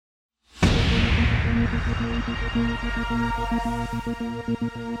Hey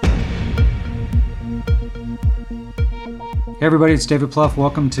everybody, it's David Plouffe.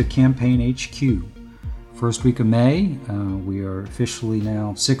 Welcome to Campaign HQ. First week of May, we are officially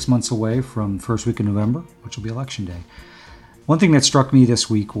now 6 months away from first week of November, which will be Election Day. One thing that struck me this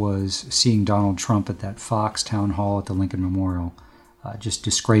week was seeing Donald Trump at that Fox town hall at the Lincoln Memorial. Just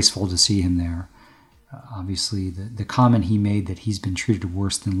disgraceful to see him there. Obviously, the comment he made that he's been treated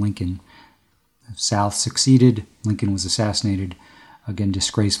worse than Lincoln. The South succeeded, Lincoln was assassinated. Again,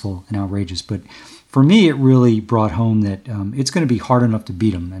 disgraceful and outrageous. But for me, it really brought home that it's going to be hard enough to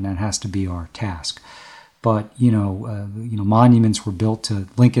beat him, and that has to be our task. But monuments were built to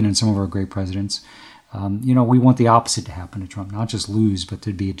Lincoln and some of our great presidents. We want the opposite to happen to Trump, not just lose, but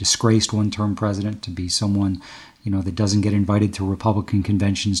to be a disgraced one-term president, to be someone that doesn't get invited to Republican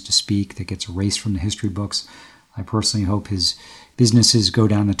conventions to speak, that gets erased from the history books. I personally hope his businesses go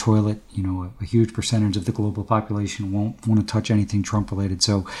down the toilet. A huge percentage of the global population won't want to touch anything Trump-related.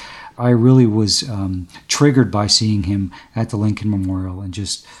 So I really was triggered by seeing him at the Lincoln Memorial, and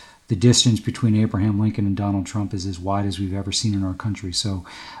just the distance between Abraham Lincoln and Donald Trump is as wide as we've ever seen in our country. So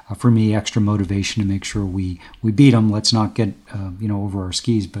for me, extra motivation to make sure we beat him. Let's not get over our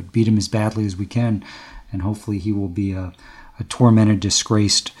skis, but beat him as badly as we can. And hopefully he will be a tormented,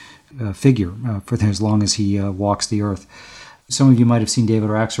 disgraced figure for as long as he walks the earth. Some of you might have seen David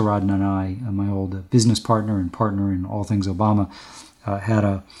Axelrod and I, my old business partner in all things Obama, had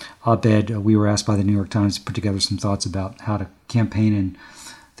a op-ed. We were asked by the New York Times to put together some thoughts about how to campaign in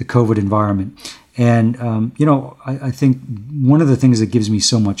the COVID environment. And, I think one of the things that gives me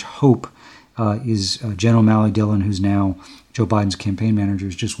so much hope is Jen O'Malley Dillon, who's now Joe Biden's campaign manager,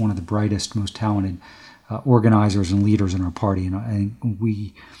 is just one of the brightest, most talented organizers and leaders in our party. And I think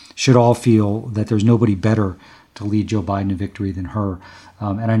we should all feel that there's nobody better to lead Joe Biden to victory than her.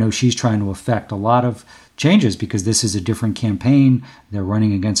 And I know she's trying to affect a lot of changes because this is a different campaign. They're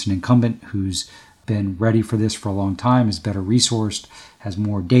running against an incumbent who's been ready for this for a long time, is better resourced, has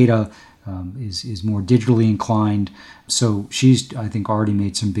more data, is more digitally inclined. So she's, I think, already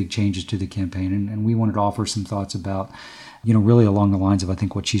made some big changes to the campaign. And we wanted to offer some thoughts about, really along the lines of, I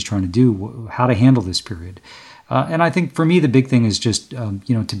think, what she's trying to do, how to handle this period. And I think for me, the big thing is just,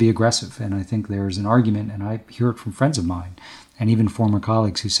 to be aggressive. And I think there's an argument, and I hear it from friends of mine and even former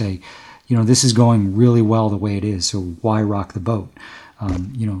colleagues who say, this is going really well the way it is, so why rock the boat?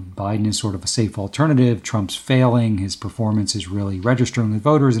 Biden is sort of a safe alternative. Trump's failing. His performance is really registering with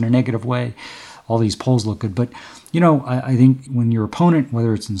voters in a negative way. All these polls look good. But, I think when your opponent,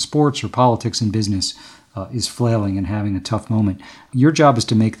 whether it's in sports or politics and business, is flailing and having a tough moment, your job is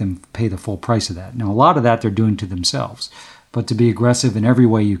to make them pay the full price of that. Now, a lot of that they're doing to themselves, but to be aggressive in every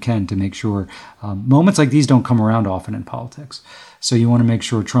way you can to make sure moments like these don't come around often in politics. So you want to make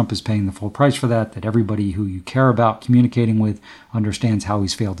sure Trump is paying the full price for that everybody who you care about communicating with understands how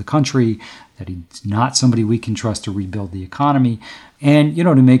he's failed the country, that he's not somebody we can trust to rebuild the economy, and,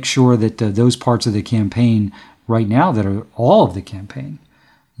 to make sure that those parts of the campaign right now that are all of the campaign,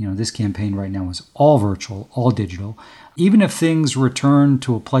 this campaign right now is all virtual, all digital. Even if things return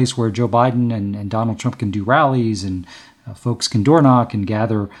to a place where Joe Biden and Donald Trump can do rallies and folks can door knock and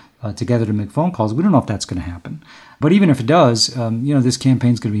gather together to make phone calls, we don't know if that's going to happen. But even if it does, this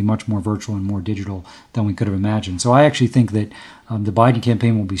campaign is going to be much more virtual and more digital than we could have imagined. So I actually think that the Biden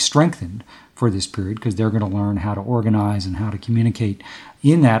campaign will be strengthened for this period because they're going to learn how to organize and how to communicate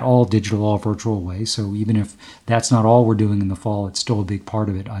in that all digital, all virtual way. So even if that's not all we're doing in the fall, it's still a big part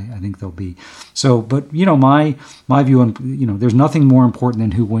of it. I think they'll be. So, but, my view on, there's nothing more important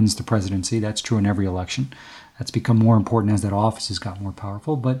than who wins the presidency. That's true in every election. That's become more important as that office has got more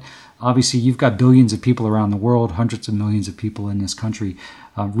powerful. But obviously, you've got billions of people around the world, hundreds of millions of people in this country,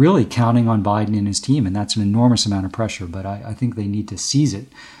 really counting on Biden and his team. And that's an enormous amount of pressure. But I think they need to seize it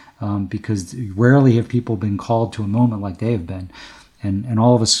because rarely have people been called to a moment like they have been. And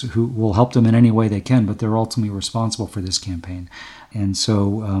all of us who will help them in any way they can, but they're ultimately responsible for this campaign. And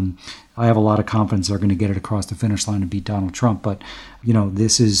so I have a lot of confidence they're going to get it across the finish line and beat Donald Trump. But,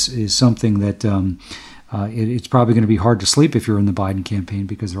 this is something that it's probably going to be hard to sleep if you're in the Biden campaign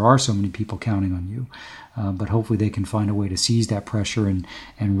because there are so many people counting on you. But hopefully they can find a way to seize that pressure and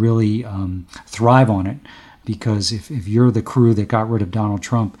really thrive on it. Because if you're the crew that got rid of Donald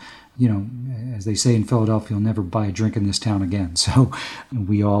Trump, as they say in Philadelphia, you'll never buy a drink in this town again. So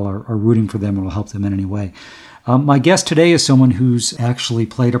we all are rooting for them and will help them in any way. My guest today is someone who's actually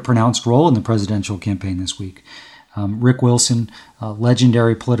played a pronounced role in the presidential campaign this week. Rick Wilson, a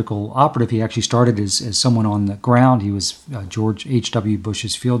legendary political operative. He actually started as someone on the ground. He was George H.W.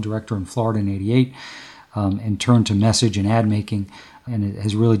 Bush's field director in Florida in '88 and turned to message and ad making and it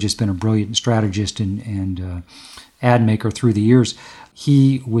has really just been a brilliant strategist and ad maker through the years.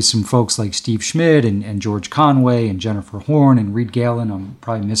 He, with some folks like Steve Schmidt and George Conway and Jennifer Horn and Reed Galen, I'm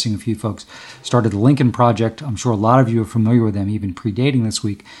probably missing a few folks, started the Lincoln Project. I'm sure a lot of you are familiar with them, even predating this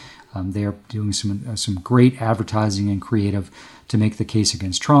week. They are doing some great advertising and creative to make the case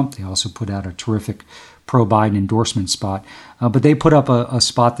against Trump. They also put out a terrific pro-Biden endorsement spot. But they put up a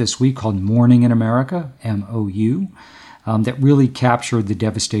spot this week called Morning in America, MOU, that really captured the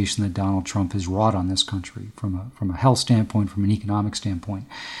devastation that Donald Trump has wrought on this country from a health standpoint, from an economic standpoint.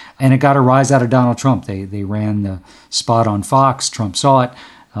 And it got a rise out of Donald Trump. They ran the spot on Fox. Trump saw it.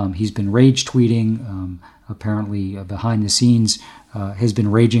 He's been rage tweeting, apparently behind the scenes, has been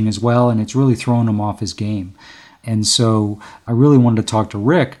raging as well, and it's really thrown him off his game. And so I really wanted to talk to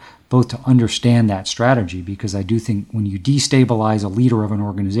Rick, both to understand that strategy, because I do think when you destabilize a leader of an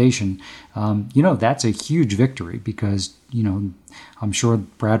organization, that's a huge victory, because, I'm sure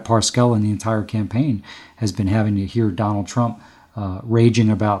Brad Parscale and the entire campaign has been having to hear Donald Trump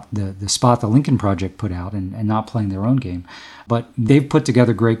raging about the spot the Lincoln Project put out and not playing their own game. But they've put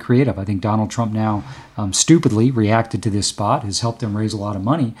together great creative. I think Donald Trump now stupidly reacted to this spot, has helped them raise a lot of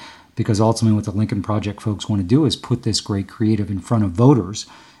money, because ultimately what the Lincoln Project folks want to do is put this great creative in front of voters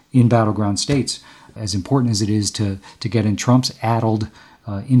in battleground states. As important as it is to get in Trump's addled,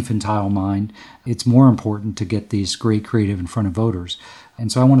 infantile mind, it's more important to get these great creative in front of voters.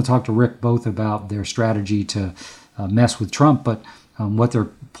 And so I want to talk to Rick both about their strategy to mess with Trump, but what their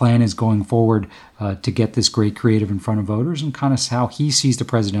plan is going forward to get this great creative in front of voters, and kind of how he sees the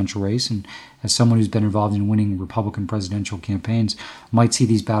presidential race. And as someone who's been involved in winning Republican presidential campaigns, might see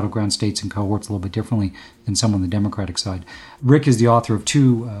these battleground states and cohorts a little bit differently than some on the Democratic side. Rick is the author of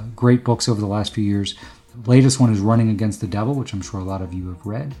two great books over the last few years. The latest one is Running Against the Devil, which I'm sure a lot of you have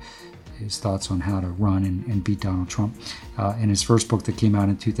read. His thoughts on how to run and beat Donald Trump. And his first book that came out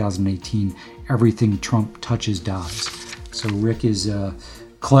in 2018, Everything Trump Touches Dies. So Rick is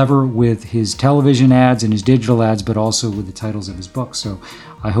clever with his television ads and his digital ads, but also with the titles of his books. So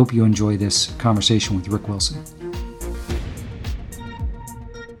I hope you enjoy this conversation with Rick Wilson.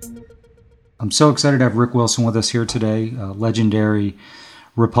 I'm so excited to have Rick Wilson with us here today, a legendary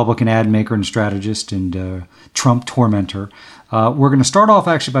Republican ad maker and strategist and Trump tormentor. We're going to start off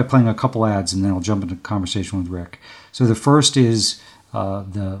actually by playing a couple ads, and then I'll jump into a conversation with Rick. So the first is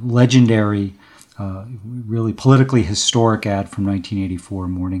the legendary, really politically historic ad from 1984,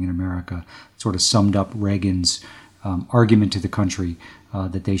 Morning in America. It sort of summed up Reagan's argument to the country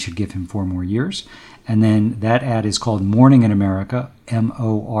that they should give him 4 more years. And then that ad is called Morning in America,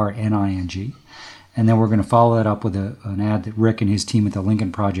 MORNING. And then we're going to follow that up with an ad that Rick and his team at the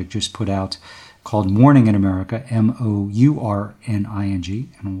Lincoln Project just put out called Morning in America, MOURNING.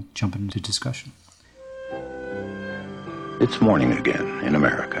 And we'll jump into discussion. It's morning again in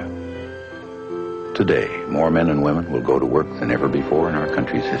America. Today, more men and women will go to work than ever before in our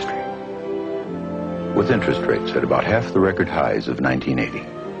country's history. With interest rates at about half the record highs of 1980,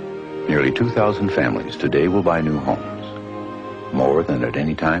 nearly 2,000 families today will buy new homes, more than at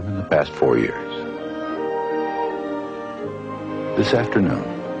any time in the past 4 years. This afternoon,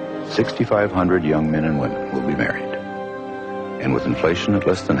 6,500 young men and women will be married. And with inflation at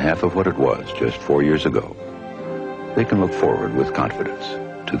less than half of what it was just 4 years ago, they can look forward with confidence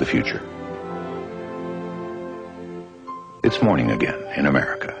to the future. It's morning again in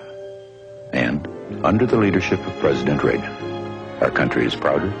America. And under the leadership of President Reagan, our country is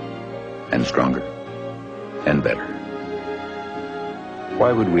prouder and stronger and better.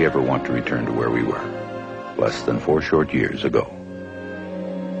 Why would we ever want to return to where we were less than 4 short years ago?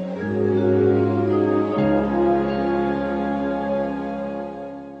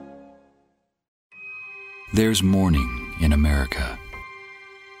 There's morning in America.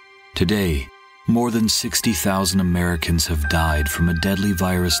 Today, more than 60,000 Americans have died from a deadly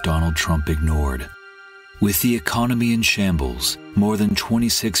virus Donald Trump ignored. With the economy in shambles, more than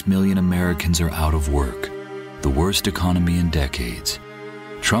 26 million Americans are out of work, the worst economy in decades.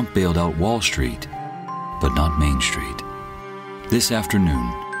 Trump bailed out Wall Street, but not Main Street. This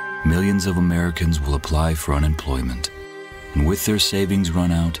afternoon, millions of Americans will apply for unemployment, and with their savings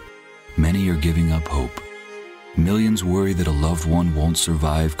run out, many are giving up hope. Millions worry that a loved one won't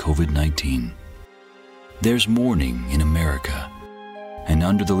survive COVID-19. There's mourning in America, and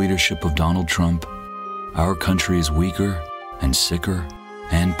under the leadership of Donald Trump, our country is weaker and sicker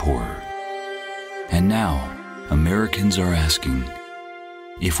and poorer. And now, Americans are asking,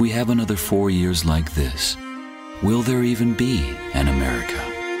 if we have another 4 years like this, will there even be an America?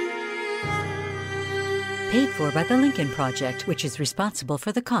 Paid for by the Lincoln Project, which is responsible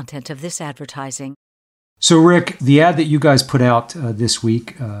for the content of this advertising. So, Rick, the ad that you guys put out this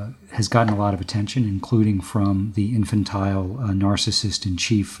week has gotten a lot of attention, including from the infantile narcissist in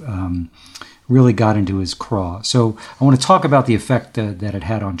chief. Really got into his craw. So I want to talk about the effect that it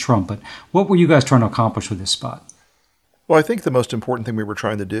had on Trump, but what were you guys trying to accomplish with this spot? Well, I think the most important thing we were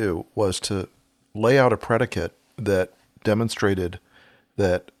trying to do was to lay out a predicate that demonstrated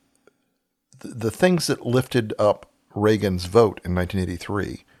that the things that lifted up Reagan's vote in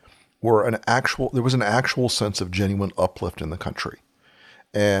 1983 were there was an actual sense of genuine uplift in the country.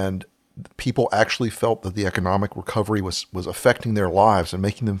 And people actually felt that the economic recovery was affecting their lives and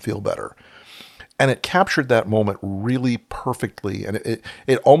making them feel better. And it captured that moment really perfectly. And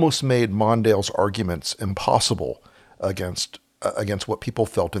it almost made Mondale's arguments impossible against what people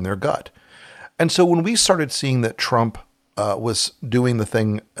felt in their gut. And so when we started seeing that Trump was doing the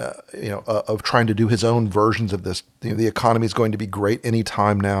thing, of trying to do his own versions of this, the economy is going to be great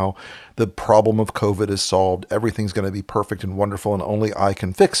anytime now. The problem of COVID is solved. Everything's going to be perfect and wonderful, and only I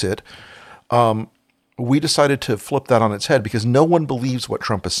can fix it. We decided to flip that on its head because no one believes what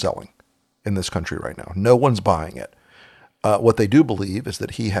Trump is selling in this country right now. No one's buying it. What they do believe is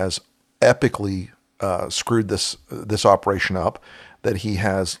that he has epically screwed this operation up, that he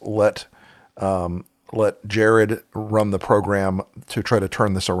has let Jared run the program to try to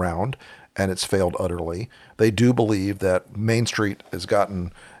turn this around, and it's failed utterly. They do believe that Main Street has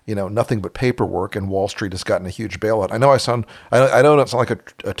gotten, nothing but paperwork, and Wall Street has gotten a huge bailout. I know I don't sound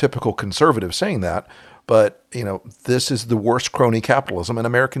like a typical conservative saying that, but this is the worst crony capitalism, and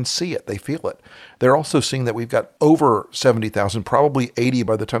Americans see it. They feel it. They're also seeing that we've got over 70,000, probably 80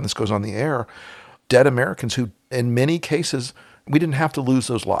 by the time this goes on the air, dead Americans who, in many cases, we didn't have to lose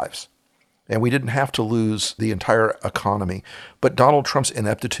those lives. And we didn't have to lose the entire economy. But Donald Trump's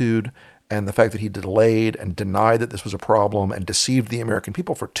ineptitude and the fact that he delayed and denied that this was a problem and deceived the American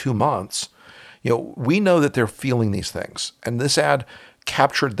people for 2 months, we know that they're feeling these things. And this ad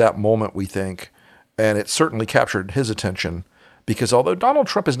captured that moment, we think, and it certainly captured his attention, because although Donald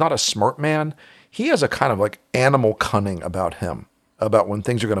Trump is not a smart man, he has a kind of like animal cunning about him, about when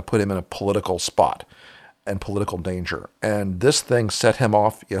things are going to put him in a political spot and political danger. And this thing set him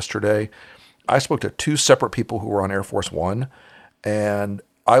off yesterday. I spoke to 2 separate people who were on Air Force One, and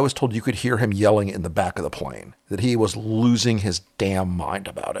I was told you could hear him yelling in the back of the plane, that he was losing his damn mind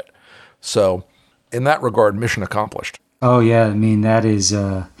about it. So in that regard, mission accomplished. Oh, yeah. I mean, that is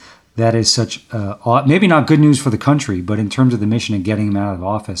such, maybe not good news for the country, but in terms of the mission and getting him out of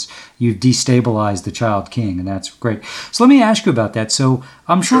office, you've destabilized the child king, and that's great. So let me ask you about that. So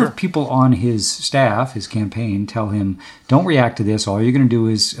I'm sure people on his staff, his campaign, tell him, don't react to this. All you're going to do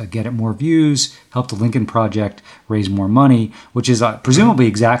is get it more views, help the Lincoln Project raise more money, which is presumably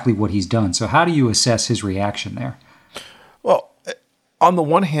exactly what he's done. So how do you assess his reaction there? Well, on the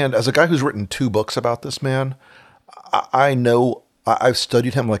one hand, as a guy who's written 2 books about this man, I know I've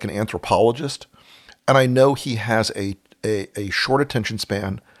studied him like an anthropologist, and I know he has a short attention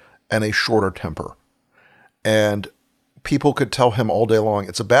span and a shorter temper. And people could tell him all day long,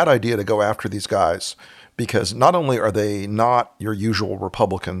 it's a bad idea to go after these guys, because not only are they not your usual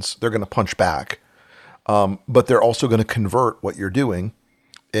Republicans, they're going to punch back, but they're also going to convert what you're doing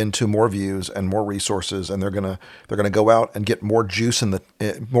into more views and more resources, and they're going to go out and get more juice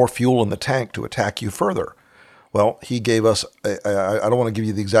more fuel in the tank to attack you further. Well, he gave us, I don't want to give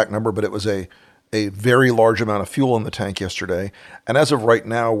you the exact number, but it was a very large amount of fuel in the tank yesterday. And as of right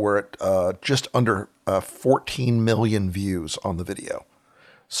now, we're at just under 14 million views on the video.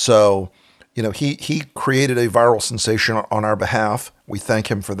 So, he created a viral sensation on our behalf. We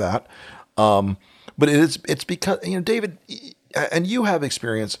thank him for that. But it's because, David, and you have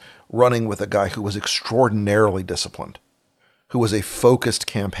experience running with a guy who was extraordinarily disciplined, who was a focused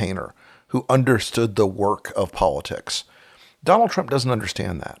campaigner, who understood the work of politics. Donald Trump doesn't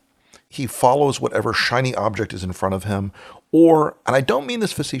understand that. He follows whatever shiny object is in front of him, and I don't mean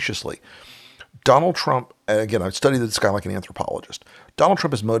this facetiously, Donald Trump, again, I've studied this guy like an anthropologist. Donald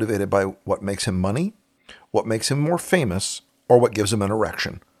Trump is motivated by what makes him money, what makes him more famous, or what gives him an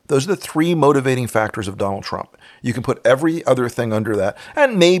erection. Those are the 3 motivating factors of Donald Trump. You can put every other thing under that,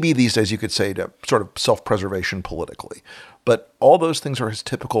 and maybe these days you could say to sort of self-preservation politically. But all those things are his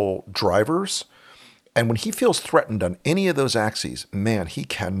typical drivers. And when he feels threatened on any of those axes, man, he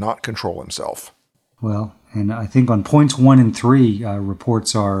cannot control himself. Well, and I think on points 1 and 3,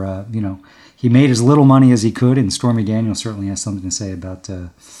 reports are, he made as little money as he could, and Stormy Daniels certainly has something to say about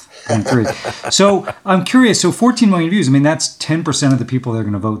point 3. So I'm curious, so 14 million views, I mean, that's 10% of the people that are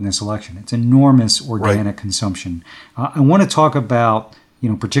going to vote in this election. It's enormous organic consumption. I want to talk about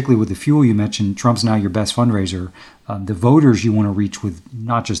particularly with the fuel you mentioned, Trump's now your best fundraiser. The voters you want to reach with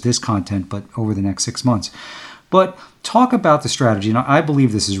not just this content, but over the next 6 months. But talk about the strategy, and I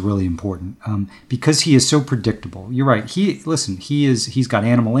believe this is really important because he is so predictable. You're right. He's got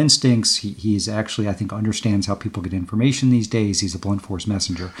animal instincts. He is actually, I think, understands how people get information these days. He's a blunt force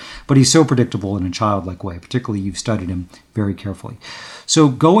messenger, but he's so predictable in a childlike way. Particularly, you've studied him very carefully. So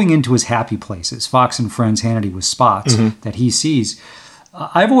going into his happy places, Fox and Friends, Hannity with spots that he sees.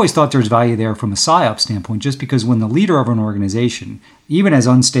 I've always thought there's value there from a PSYOP standpoint, just because when the leader of an organization, even as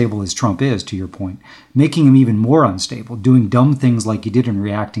unstable as Trump is, to your point, making him even more unstable, doing dumb things like he did in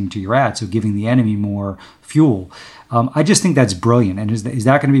reacting to your ad, so giving the enemy more fuel. I just think that's brilliant. And is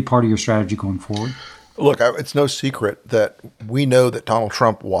that going to be part of your strategy going forward? Look, it's no secret that we know that Donald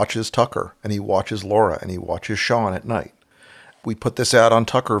Trump watches Tucker, and he watches Laura, and he watches Sean at night. We put this out on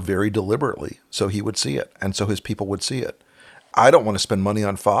Tucker very deliberately so he would see it, and so his people would see it. I don't want to spend money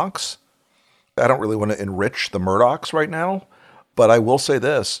on Fox. I don't really want to enrich the Murdochs right now. But I will say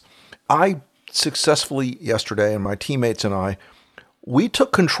this. I successfully yesterday, and my teammates and I, we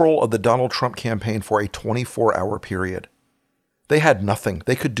took control of the Donald Trump campaign for a 24-hour period. They had nothing.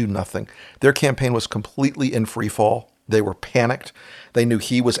 They could do nothing. Their campaign was completely in free fall. They were panicked. They knew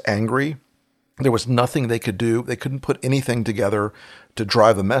he was angry. There was nothing they could do. They couldn't put anything together to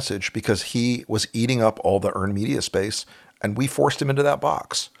drive a message because he was eating up all the earned media space. And we forced him into that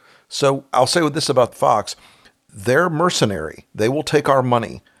box. So I'll say this about Fox. They're mercenary. They will take our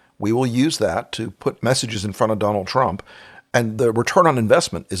money. We will use that to put messages in front of Donald Trump. And the return on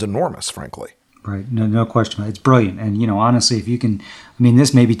investment is enormous, frankly. Right. No question. It's brilliant. And, honestly, if you can,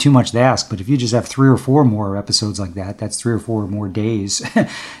 this may be too much to ask, but if you just have 3 or 4 more episodes like that, that's 3 or 4 more days,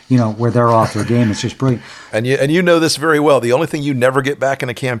 where they're off their game. It's just brilliant. And you know this very well. The only thing you never get back in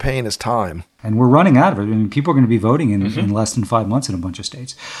a campaign is time. And we're running out of it. People are going to be voting in less than 5 months in a bunch of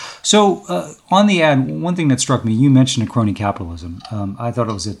states. So on the ad, one thing that struck me, you mentioned a crony capitalism. I thought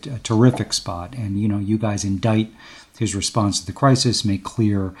it was a terrific spot. And, you guys indict his response to the crisis, make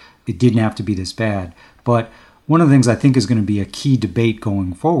clear it didn't have to be this bad. But one of the things I think is going to be a key debate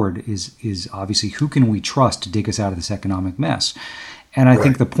going forward is obviously who can we trust to dig us out of this economic mess? And I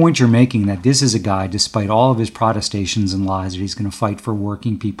think the point you're making that this is a guy, despite all of his protestations and lies, that he's going to fight for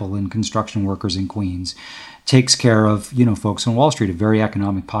working people and construction workers in Queens, takes care of, folks on Wall Street, a very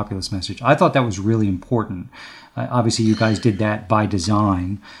economic populist message. I thought that was really important. Obviously, you guys did that by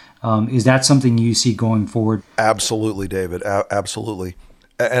design. Is that something you see going forward? Absolutely, David. Absolutely.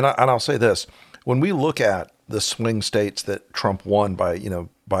 And I'll say this: when we look at the swing states that Trump won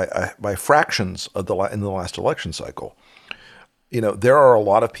by fractions in the last election cycle, there are a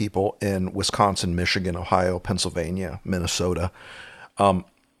lot of people in Wisconsin, Michigan, Ohio, Pennsylvania, Minnesota,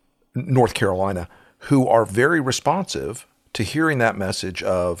 North Carolina, who are very responsive to hearing that message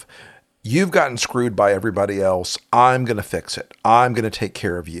of, you've gotten screwed by everybody else. I'm going to fix it. I'm going to take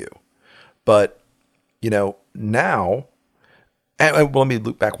care of you. But, now, and let me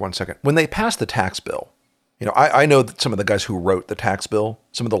loop back 1 second. When they passed the tax bill, I know that some of the guys who wrote the tax bill,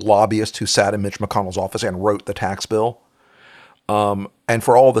 some of the lobbyists who sat in Mitch McConnell's office and wrote the tax bill, and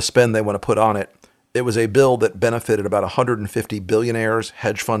for all the spend they want to put on it, it was a bill that benefited about 150 billionaires,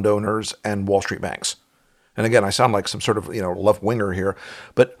 hedge fund owners, and Wall Street banks. And again, I sound like some sort of, left winger here,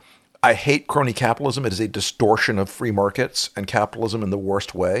 but I hate crony capitalism. It is a distortion of free markets and capitalism in the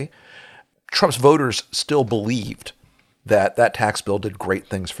worst way. Trump's voters still believed that tax bill did great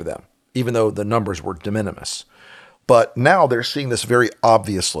things for them, even though the numbers were de minimis. But now they're seeing this very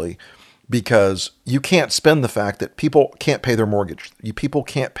obviously, because you can't spend the fact that people can't pay their mortgage. People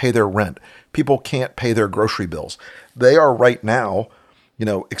can't pay their rent. People can't pay their grocery bills. They are right now,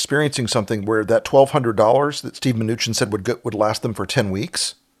 experiencing something where that $1,200 that Steve Mnuchin said would last them for 10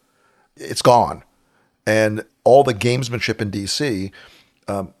 weeks, it's gone. And all the gamesmanship in D.C.,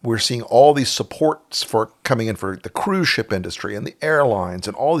 we're seeing all these supports for coming in for the cruise ship industry and the airlines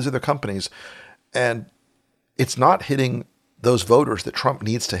and all these other companies. And it's not hitting those voters that Trump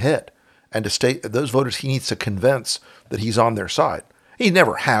needs to hit. And those voters he needs to convince that he's on their side. He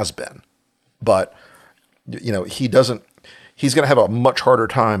never has been. But, he's going to have a much harder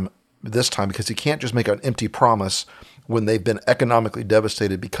time this time because he can't just make an empty promise when they've been economically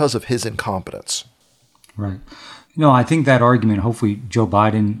devastated because of his incompetence. Right. I think that argument, hopefully Joe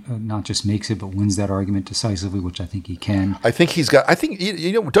Biden not just makes it, but wins that argument decisively, which I think he can.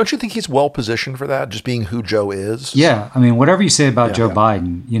 Don't you think he's well positioned for that, just being who Joe is? Yeah. Whatever you say about Joe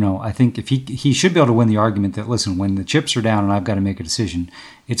Biden, I think if he should be able to win the argument that, listen, when the chips are down and I've got to make a decision,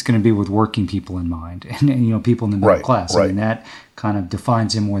 it's going to be with working people in mind and people in the middle class. Right. That kind of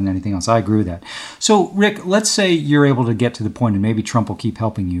defines him more than anything else. I agree with that. So, Rick, let's say you're able to get to the point, and maybe Trump will keep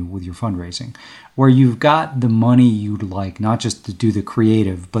helping you with your fundraising, where you've got the money you'd like, not just to do the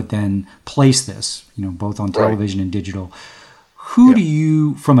creative, but then place this, both on television and digital. Who do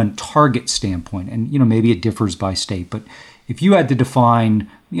you, from a target standpoint, and maybe it differs by state, but if you had to define,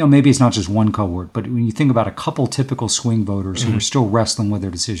 maybe it's not just one cohort, but when you think about a couple typical swing voters who are still wrestling with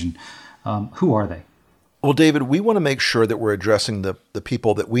their decision, who are they? Well, David, we want to make sure that we're addressing the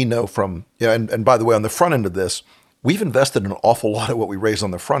people that we know from, and by the way, on the front end of this, we've invested an awful lot of what we raise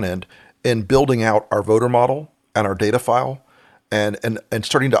on the front end in building out our voter model and our data file and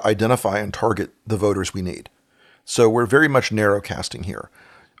starting to identify and target the voters we need. So we're very much narrow casting here.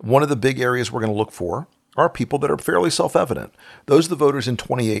 One of the big areas we're going to look for are people that are fairly self-evident. Those are the voters in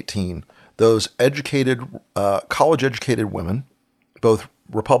 2018, those educated, college-educated women, both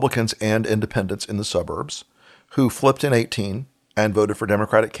Republicans and independents in the suburbs, who flipped in 18 and voted for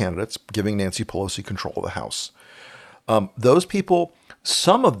Democratic candidates, giving Nancy Pelosi control of the House. Those people,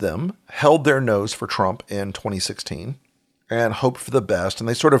 some of them held their nose for Trump in 2016 and hoped for the best, and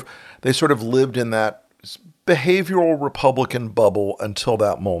they sort of lived in that behavioral Republican bubble until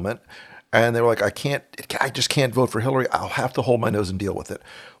that moment. And they were like, I just can't vote for Hillary. I'll have to hold my nose and deal with it.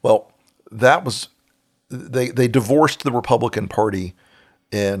 Well, that was, they divorced the Republican Party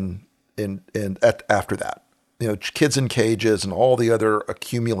after that. Kids in cages and all the other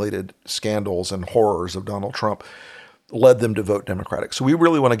accumulated scandals and horrors of Donald Trump led them to vote Democratic. So we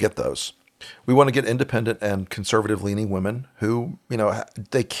really want to get those. We want to get independent and conservative-leaning women who,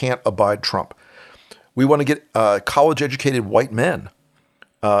 they can't abide Trump. We want to get college-educated white men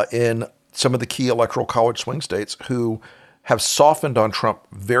in some of the key electoral college swing states who have softened on Trump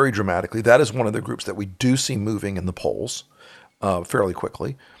very dramatically. That is one of the groups that we do see moving in the polls fairly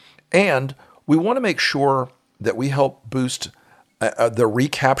quickly. And we want to make sure that we help boost the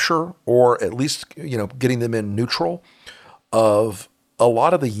recapture, or at least, getting them in neutral, of a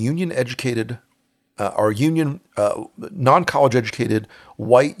lot of the union-educated or non-college educated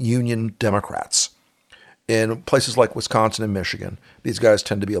white union Democrats. In places like Wisconsin and Michigan, these guys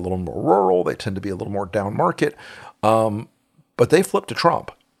tend to be a little more rural. They tend to be a little more down market, but they flipped to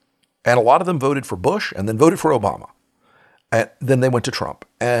Trump. And a lot of them voted for Bush and then voted for Obama. And then they went to Trump.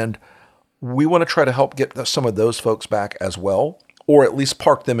 And we want to try to help get some of those folks back as well, or at least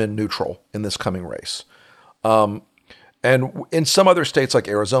park them in neutral in this coming race. And in some other states like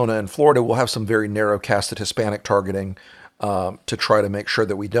Arizona and Florida, we'll have some very narrow casted Hispanic targeting to try to make sure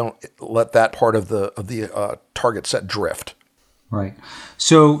that we don't let that part of the target set drift. Right.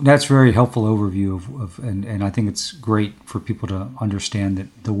 So that's a very helpful overview of and I think it's great for people to understand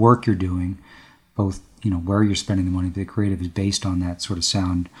that the work you're doing, both where you're spending the money, the creative, is based on that sort of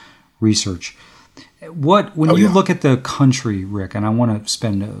sound research. When you look at the country, Rick, and I want to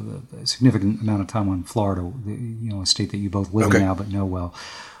spend a significant amount of time on Florida, a state that you both live in now but know well.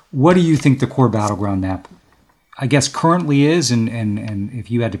 What do you think the core battleground map, I guess, currently is, and if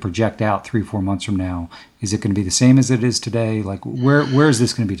you had to project out 3-4 months from now, is it going to be the same as it is today? Like, where is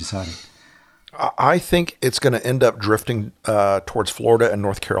this going to be decided? I think it's going to end up drifting towards Florida and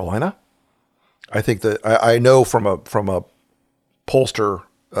North Carolina. I think that I know from a pollster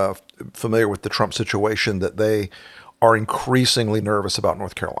familiar with the Trump situation that they are increasingly nervous about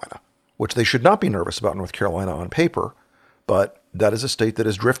North Carolina, which they should not be nervous about North Carolina on paper, but that is a state that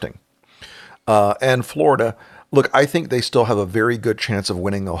is drifting. And Florida, look, I think they still have a very good chance of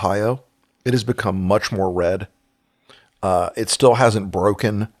winning Ohio. It has become much more red. It still hasn't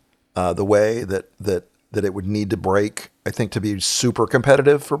broken the way that it would need to break, I think, to be super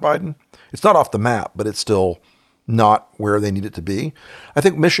competitive for Biden. It's not off the map, but it's still not where they need it to be. I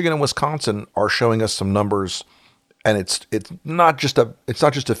think Michigan and Wisconsin are showing us some numbers, and it's not just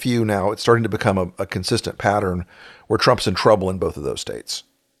a few now. It's starting to become a consistent pattern where Trump's in trouble in both of those states.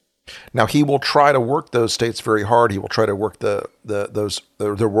 Now, he will try to work those states very hard. He will try to work the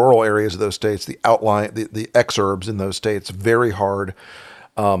rural areas of those states, the exurbs in those states very hard,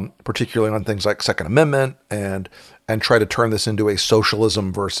 particularly on things like Second Amendment, and try to turn this into a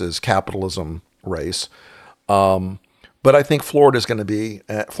socialism versus capitalism race. But I think Florida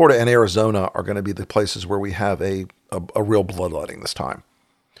and Arizona are going to be the places where we have a real bloodletting this time.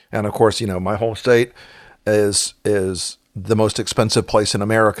 And of course, my home state is the most expensive place in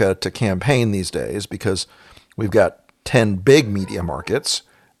America to campaign these days because we've got 10 big media markets,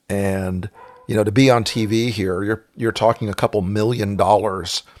 and to be on TV here, you're talking a couple $1 million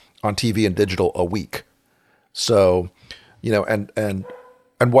on TV and digital a week. So, and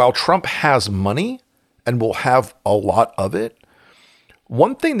while Trump has money and will have a lot of it,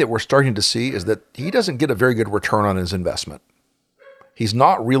 one thing that we're starting to see is that he doesn't get a very good return on his investment. He's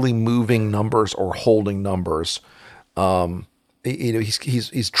not really moving numbers or holding numbers.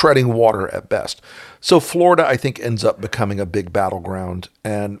 He's treading water at best. So Florida, I think, ends up becoming a big battleground,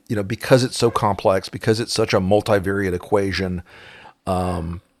 and because it's so complex, because it's such a multivariate equation,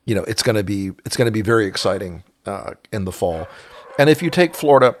 it's going to be very exciting in the fall. And if you take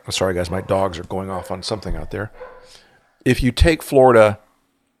Florida, sorry guys, my dogs are going off on something out there. If you take Florida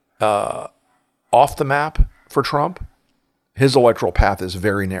off the map for Trump, his electoral path is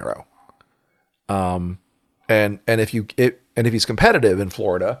very narrow. And if he's competitive in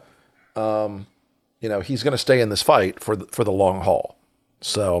Florida, he's going to stay in this fight for the long haul.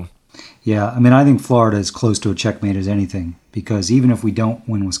 So, yeah, I mean, I think Florida is close to a checkmate as anything, because even if we don't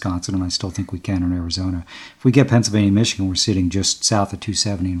win Wisconsin, and I still think we can in Arizona, if we get Pennsylvania and Michigan, we're sitting just south of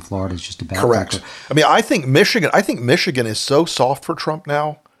 270, and Florida is just about correct. I mean, I think Michigan is so soft for Trump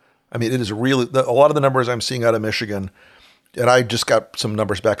now. I mean, it is really a lot of the numbers I'm seeing out of Michigan, and I just got some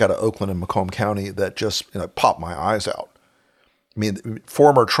numbers back out of Oakland and Macomb County that just popped my eyes out. I mean,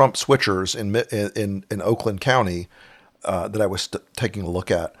 former Trump switchers in Oakland County that I was taking a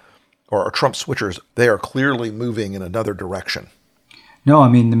look at, or Trump switchers, they are clearly moving in another direction. No, I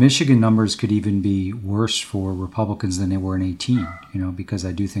mean, the Michigan numbers could even be worse for Republicans than they were in 18, because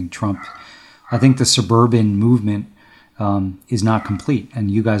I do think I think the suburban movement is not complete,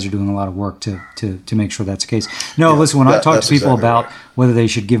 and you guys are doing a lot of work to make sure that's the case. No, listen, when I talk to people about whether they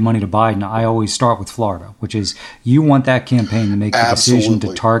should give money to Biden, I always start with Florida, which is you want that campaign to make the decision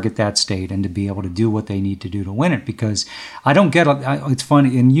to target that state and to be able to do what they need to do to win it, because I don't get it's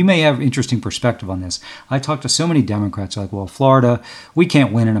funny, and you may have interesting perspective on this. I talk to so many Democrats like, well, Florida, we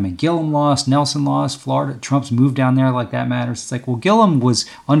can't win it. I mean, Gillum lost, Nelson lost, Florida, Trump's moved down there, like that matters. It's like, well, Gillum was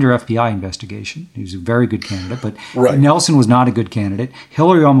under FBI investigation. He was a very good candidate, but right. Nelson was not a good candidate.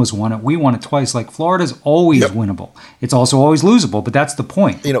 Hillary almost won it. We won it twice. Like, Florida's always winnable. It's also always losable, but that's the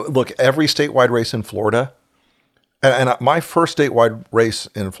point. Look, every statewide race in Florida, and my first statewide race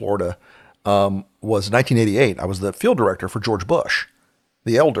in Florida was 1988. I was the field director for George Bush,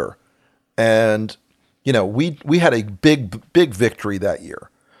 the elder. And, we had a big victory that year.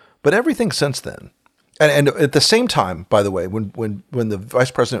 But everything since then, and at the same time, by the way, when the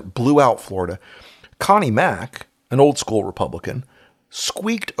vice president blew out Florida, Connie Mack, an old school Republican,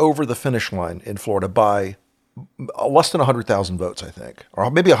 squeaked over the finish line in Florida by less than 100,000 votes, I think, or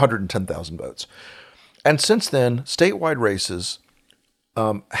maybe 110,000 votes. And since then, statewide races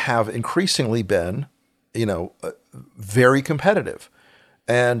have increasingly been, very competitive.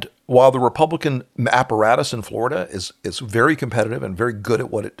 And while the Republican apparatus in Florida is very competitive and very good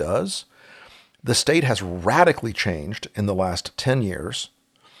at what it does, the state has radically changed in the last 10 years.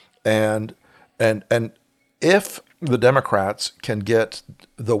 And if the Democrats can get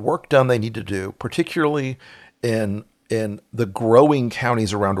the work done they need to do, particularly in the growing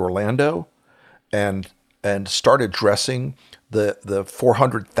counties around Orlando, and start addressing the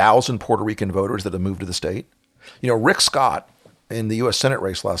 400,000 Puerto Rican voters that have moved to the state. Rick Scott in the U.S. Senate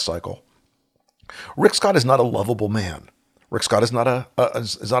race last cycle, Rick Scott is not a lovable man. Rick Scott is not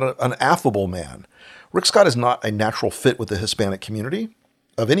an affable man. Rick Scott is not a natural fit with the Hispanic community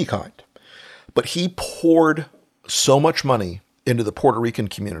of any kind. But he poured so much money into the Puerto Rican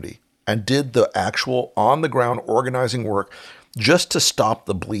community and did the actual on-the-ground organizing work just to stop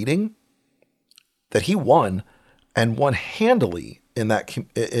the bleeding that he won, and won handily in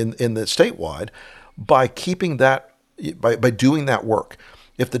the statewide by keeping that, by doing that work.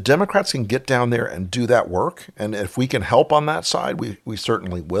 If the Democrats can get down there and do that work, and if we can help on that side, we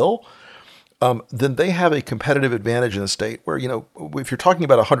certainly will, then they have a competitive advantage in the state where, if you're talking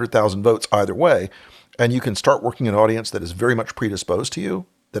about 100,000 votes either way, and you can start working an audience that is very much predisposed to you,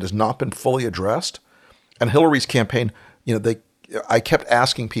 that has not been fully addressed. And Hillary's campaign, I kept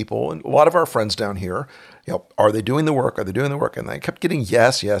asking people, and a lot of our friends down here, are they doing the work? Are they doing the work? And I kept getting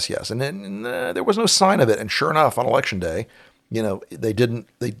yes, yes, yes. And then there was no sign of it. And sure enough, on election day, they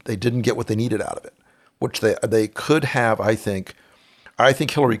didn't get what they needed out of it, which they could have. I think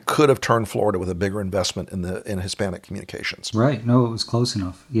Hillary could have turned Florida with a bigger investment in Hispanic communications. Right. No, it was close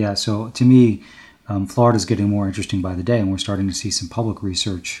enough. Yeah. So to me, Florida's getting more interesting by the day, and we're starting to see some public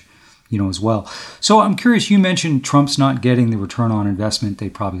research, as well. So I'm curious, you mentioned Trump's not getting the return on investment they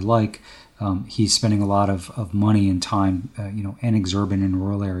probably like. He's spending a lot of money and time, in exurban and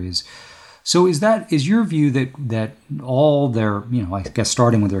rural areas. So is your view that all their, I guess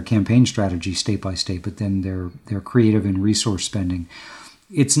starting with their campaign strategy state by state, but then their creative and resource spending,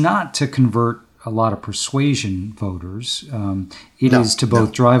 it's not to convert a lot of persuasion voters. It is to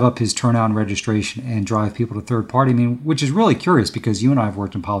both drive up his turnout and registration and drive people to third party. I mean, which is really curious because you and I have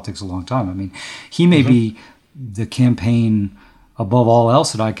worked in politics a long time. I mean, he may be the campaign above all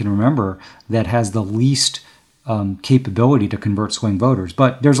else that I can remember, that has the least capability to convert swing voters.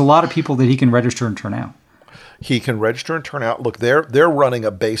 But there's a lot of people that he can register and turn out. He can register and turn out. Look, they're running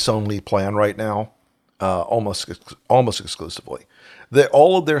a base-only plan right now, almost exclusively.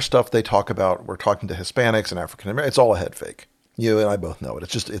 All of their stuff they talk about, we're talking to Hispanics and African Americans, it's all a head fake. You and I both know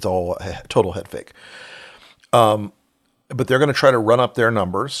it. It's all a total head fake. But they're going to try to run up their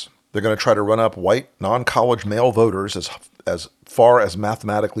numbers. They're going to try to run up white, non-college male voters as far as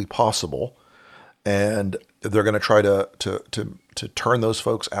mathematically possible. And they're going to try to turn those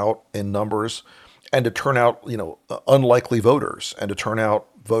folks out in numbers, and to turn out, unlikely voters, and to turn out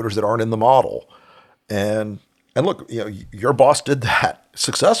voters that aren't in the model. And look, your boss did that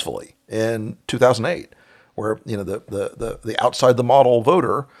successfully in 2008, where, the outside the model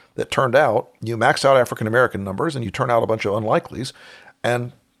voter that turned out, you max out African-American numbers and you turn out a bunch of unlikelies,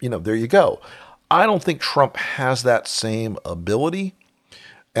 and, there you go. I don't think Trump has that same ability,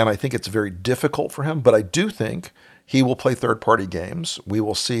 and I think it's very difficult for him, but I do think he will play third-party games. We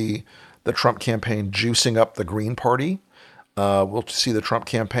will see the Trump campaign juicing up the Green Party. We'll see the Trump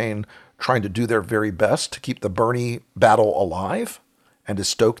campaign trying to do their very best to keep the Bernie battle alive and to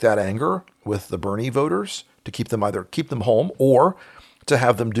stoke that anger with the Bernie voters, to keep them home, or to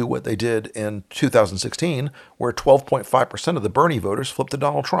have them do what they did in 2016, where 12.5% of the Bernie voters flipped to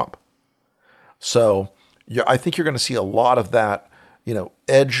Donald Trump. So I think you're going to see a lot of that,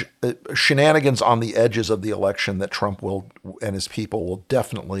 shenanigans on the edges of the election that Trump and his people will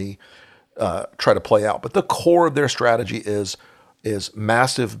definitely try to play out. But the core of their strategy is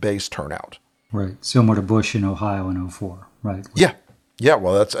massive base turnout. Right. Similar to Bush in Ohio in 2004, right? Yeah. Yeah.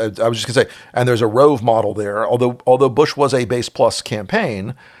 Well, I was just going to say, and there's a Rove model there. Although Bush was a base plus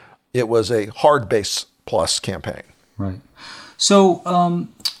campaign, it was a hard base plus campaign. Right. So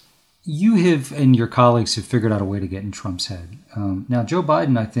you and your colleagues have figured out a way to get in Trump's head. Now, Joe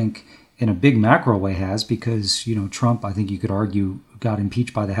Biden, I think, in a big macro way has, because, Trump, I think you could argue, got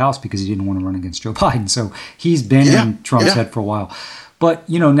impeached by the House because he didn't want to run against Joe Biden. So he's been in Trump's head for a while. But,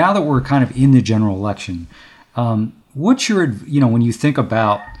 now that we're kind of in the general election, what's your, when you think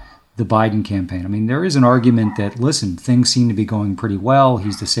about the Biden campaign, I mean, there is an argument that, listen, things seem to be going pretty well.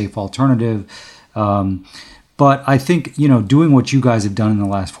 He's the safe alternative. But I think, doing what you guys have done in the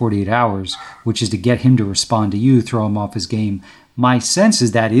last 48 hours, which is to get him to respond to you, throw him off his game, my sense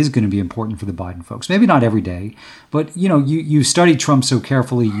is that is going to be important for the Biden folks. Maybe not every day, but, you studied Trump so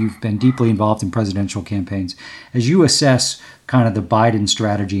carefully. You've been deeply involved in presidential campaigns. As you assess kind of the Biden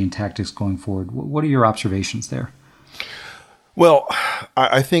strategy and tactics going forward, what are your observations there? Well,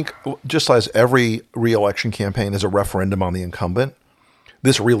 I think just as every re-election campaign is a referendum on the incumbent,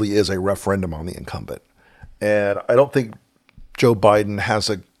 this really is a referendum on the incumbent. And I don't think Joe Biden has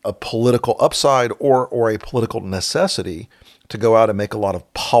a political upside or a political necessity to go out and make a lot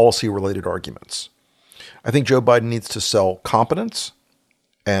of policy-related arguments. I think Joe Biden needs to sell competence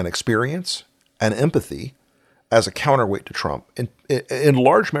and experience and empathy as a counterweight to Trump, in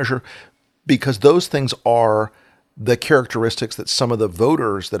large measure because those things are the characteristics that some of the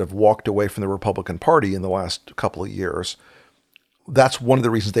voters that have walked away from the Republican Party in the last couple of years, that's one of the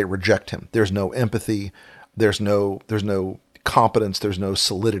reasons they reject him. There's no empathy. There's no competence. There's no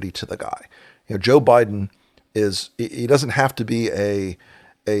solidity to the guy. Joe Biden he doesn't have to be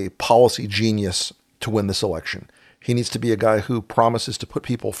a policy genius to win this election. He needs to be a guy who promises to put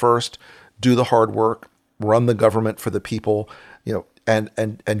people first, do the hard work, run the government for the people,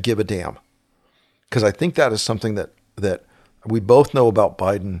 and give a damn. Because I think that is something that we both know about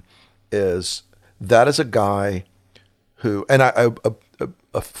Biden is that is a guy who, and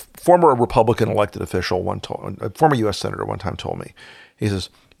a former Republican elected official a former U.S. Senator one time told me, he says,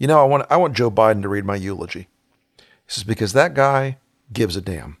 I want Joe Biden to read my eulogy. He says, because that guy gives a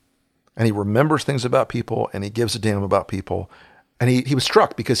damn. And he remembers things about people, and he gives a damn about people. And he was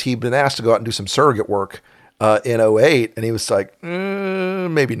struck because he'd been asked to go out and do some surrogate work in 2008, and he was like,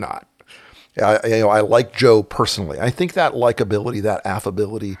 maybe not. I like Joe personally. I think that likability, that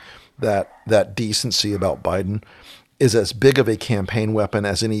affability, that decency about Biden is as big of a campaign weapon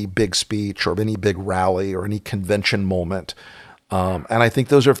as any big speech or any big rally or any convention moment. And I think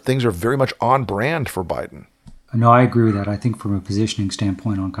those things are very much on brand for Biden. No, I agree with that. I think from a positioning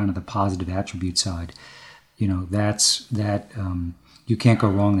standpoint on kind of the positive attribute side, that's you can't go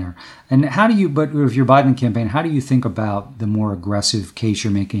wrong there. And but with your Biden campaign, how do you think about the more aggressive case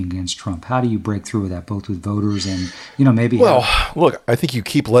you're making against Trump? How do you break through with that, both with voters and, maybe? Well, look, I think you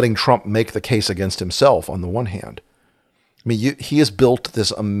keep letting Trump make the case against himself on the one hand. I mean, he has built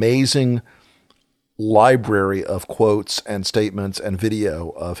this amazing library of quotes and statements and video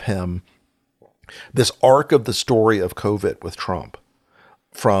of him this arc of the story of COVID with Trump,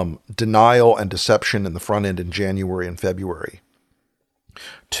 from denial and deception in the front end in January and February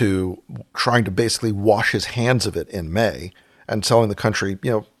to trying to basically wash his hands of it in May and telling the country,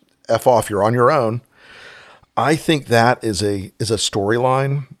 F off, you're on your own. I think that is a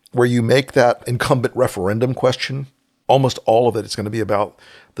storyline where you make that incumbent referendum question. Almost all of it is going to be about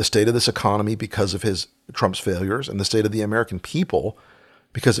the state of this economy because of Trump's failures and the state of the American people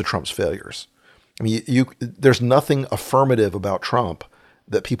because of Trump's failures. I mean, there's nothing affirmative about Trump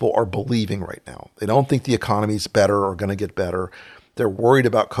that people are believing right now. They don't think the economy's better or going to get better. They're worried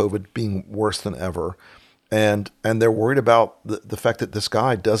about COVID being worse than ever. And they're worried about the fact that this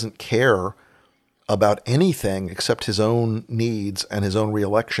guy doesn't care about anything except his own needs and his own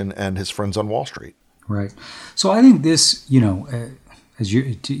reelection and his friends on Wall Street. Right. So I think this, as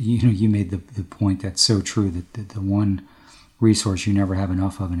you made the point that's so true, that the one resource you never have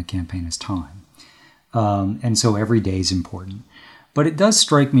enough of in a campaign is time. And so every day is important. But it does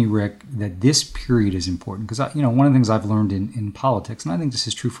strike me, Rick, that this period is important because, one of the things I've learned in politics, and I think this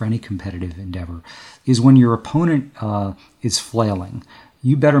is true for any competitive endeavor, is when your opponent is flailing,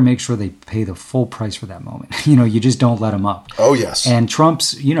 you better make sure they pay the full price for that moment. You just don't let them up. Oh, yes. And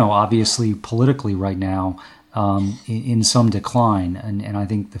Trump's, obviously politically right now in some decline. And I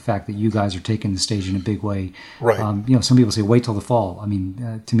think the fact that you guys are taking the stage in a big way, right. Some people say, wait till the fall. I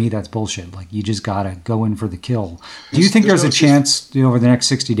mean, to me, that's bullshit. Like, you just got to go in for the kill. Do you think there's a chance over the next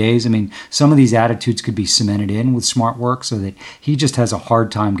 60 days? I mean, some of these attitudes could be cemented in with smart work so that he just has a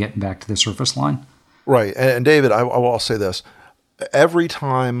hard time getting back to the surface line? Right. And David, I will say this. Every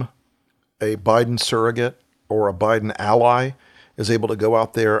time a Biden surrogate or a Biden ally is able to go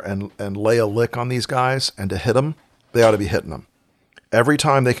out there and lay a lick on these guys and to hit them, they ought to be hitting them. Every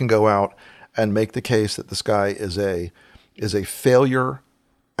time they can go out and make the case that this guy is a failure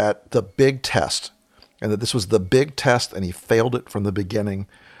at the big test and that this was the big test and he failed it from the beginning,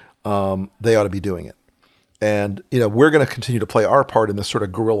 they ought to be doing it. And, we're going to continue to play our part in this sort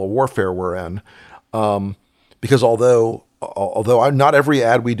of guerrilla warfare we're in, because although not every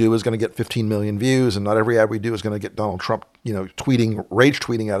ad we do is going to get 15 million views and not every ad we do is going to get Donald Trump, rage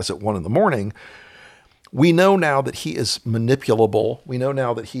tweeting at us at 1 a.m, we know now that he is manipulable. We know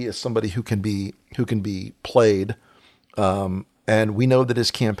now that he is somebody who can be played. And we know that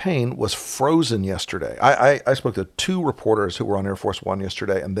his campaign was frozen yesterday. I spoke to 2 reporters who were on Air Force One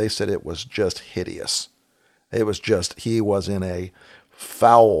yesterday, and they said it was just hideous. It was just, he was in a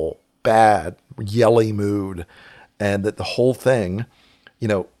foul, bad, yelly mood. And that the whole thing,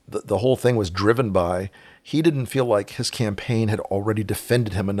 the whole thing was driven by, he didn't feel like his campaign had already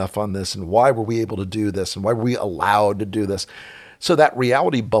defended him enough on this. And why were we able to do this? And why were we allowed to do this? So that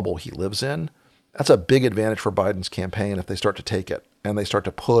reality bubble he lives in, that's a big advantage for Biden's campaign if they start to take it and they start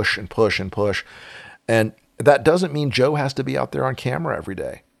to push and push and push. And that doesn't mean Joe has to be out there on camera every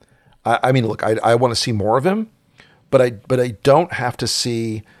day. I mean, look, I want to see more of him, but I don't have to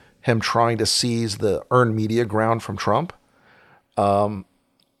see him trying to seize the earned media ground from Trump,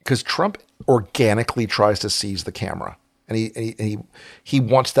 because Trump organically tries to seize the camera, and he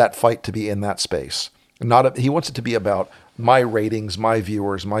wants that fight to be in that space. He wants it to be about my ratings, my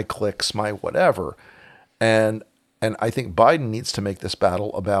viewers, my clicks, my whatever, and I think Biden needs to make this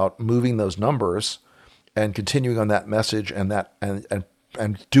battle about moving those numbers and continuing on that message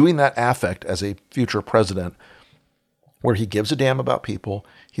and doing that affect as a future president, where he gives a damn about people.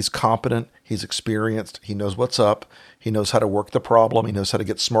 He's competent. He's experienced. He knows what's up. He knows how to work the problem. He knows how to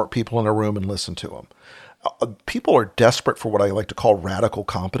get smart people in a room and listen to them. People are desperate for what I like to call radical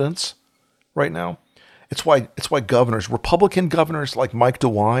competence right now. It's why governors, Republican governors like Mike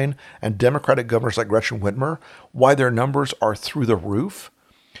DeWine and Democratic governors like Gretchen Whitmer, why their numbers are through the roof,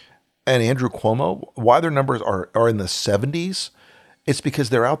 and Andrew Cuomo, why their numbers are in the 70s. It's because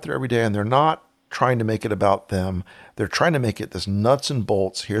they're out there every day and they're not trying to make it about them. They're trying to make it this nuts and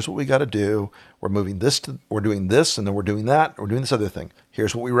bolts. Here's what we got to do. We're moving this we're doing this, and then we're doing that. We're doing this other thing.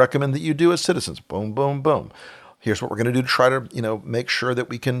 Here's what we recommend that you do as citizens. Boom, boom, boom. Here's what we're going to do to try to, make sure that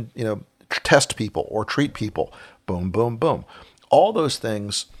we can, test people or treat people. Boom, boom, boom. All those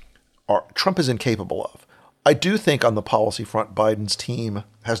things Trump is incapable of. I do think on the policy front, Biden's team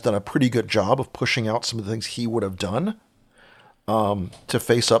has done a pretty good job of pushing out some of the things he would have done to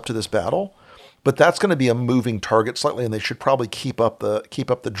face up to this battle. But that's going to be a moving target slightly, and they should probably keep up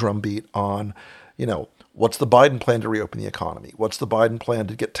the drumbeat on, what's the Biden plan to reopen the economy? What's the Biden plan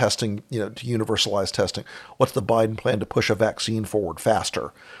to get testing, to universalize testing? What's the Biden plan to push a vaccine forward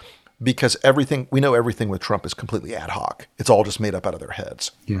faster? Because we know everything with Trump is completely ad hoc. It's all just made up out of their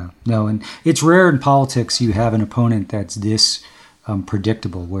heads. Yeah, no, and it's rare in politics you have an opponent that's this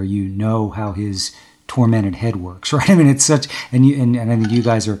predictable, where you know how his tormented head works, right? I mean, it's such, and I think you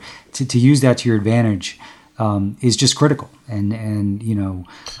guys are to use that to your advantage is just critical, and you know,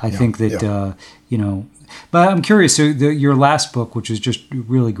 I think that you know. But I'm curious. So your last book, which is just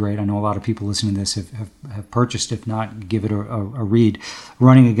really great, I know a lot of people listening to this have purchased. If not, give it a read.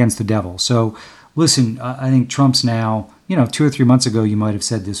 Running Against the Devil. So listen, I think Trump's now, you know, 2 or 3 months ago, you might have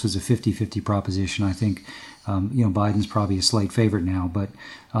said this was a 50-50 proposition. I think, you know, Biden's probably a slight favorite now, but,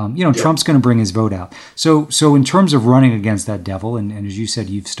 you know, Trump's going to bring his vote out. So in terms of running against that devil, and as you said,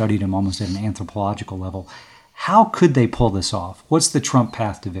 you've studied him almost at an anthropological level, how could they pull this off? What's the Trump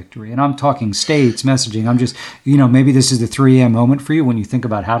path to victory? And I'm talking states, messaging. I'm just, you know, maybe this is the 3 a.m. moment for you when you think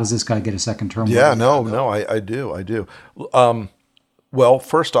about how does this guy get a second term? Yeah, I do. Well,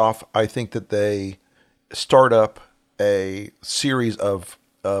 first off, I think that they start up a series of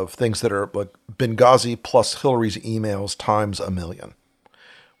things that are like Benghazi plus Hillary's emails times 1,000,000,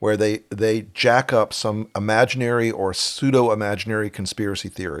 where they jack up some imaginary or pseudo-imaginary conspiracy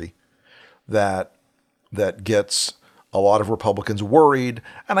theory that gets a lot of Republicans worried.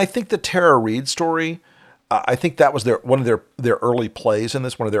 And I think the Tara Reade story, I think that was one of their early plays in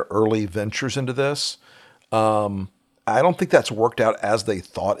this, one of their early ventures into this. I don't think that's worked out as they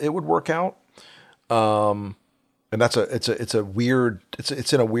thought it would work out. And it's in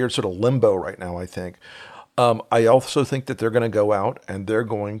a weird sort of limbo right now, I think. I also think that they're going to go out and they're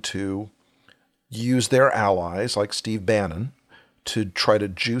going to use their allies like Steve Bannon to try to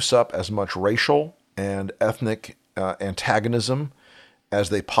juice up as much racial and ethnic antagonism as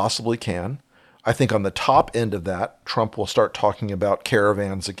they possibly can. I think on the top end of that, Trump will start talking about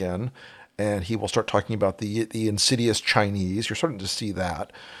caravans again, and he will start talking about the insidious Chinese. You're starting to see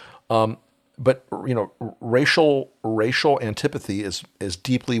that. But you know, racial antipathy is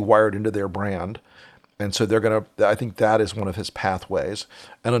deeply wired into their brand, and so they're gonna. I think that is one of his pathways,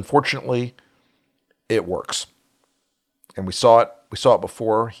 and unfortunately, it works. And we saw it. We saw it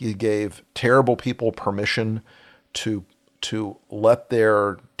before. He gave terrible people permission to let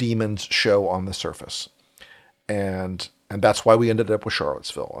their demons show on the surface, and that's why we ended up with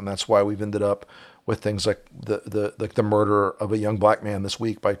Charlottesville, and that's why we've ended up with things like the murder of a young black man this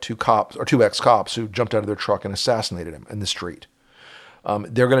week by two ex-cops who jumped out of their truck and assassinated him in the street.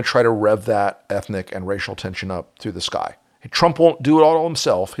 They're going to try to rev that ethnic and racial tension up through the sky. Trump won't do it all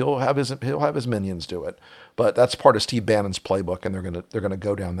himself. He'll have his minions do it, but that's part of Steve Bannon's playbook, and they're gonna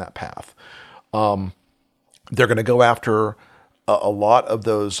go down that path. They're going to go after a lot of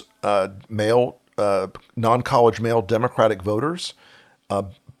those non-college male Democratic voters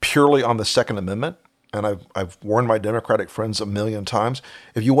purely on the Second Amendment. And I've warned my Democratic friends 1,000,000 times.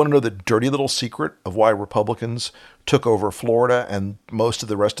 If you want to know the dirty little secret of why Republicans took over Florida and most of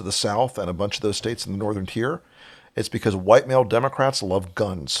the rest of the South and a bunch of those states in the northern tier, it's because white male Democrats love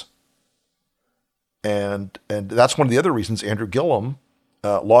guns. And that's one of the other reasons Andrew Gillum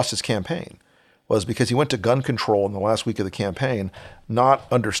lost his campaign, was because he went to gun control in the last week of the campaign, not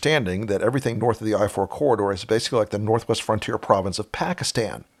understanding that everything north of the I-4 corridor is basically like the northwest frontier province of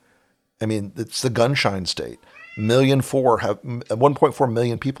Pakistan. I mean, it's the gunshine state. 1.4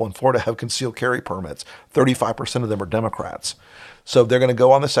 million people in Florida have concealed carry permits. 35% of them are Democrats. So they're going to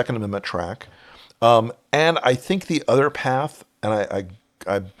go on the Second Amendment track. And I think the other path, and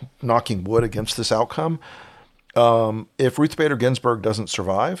I'm knocking wood against this outcome, if Ruth Bader Ginsburg doesn't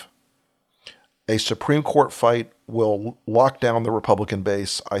survive, a Supreme Court fight will lock down the Republican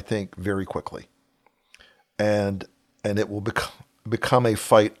base, I think, very quickly. And it will become a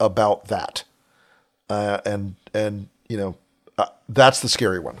fight about that. And you know, that's the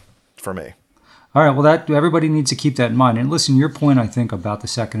scary one for me. All right. Well, everybody needs to keep that in mind. And listen, your point, I think, about the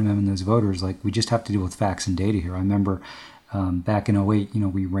Second Amendment, those voters, like, we just have to deal with facts and data here. I remember back in 2008, you know,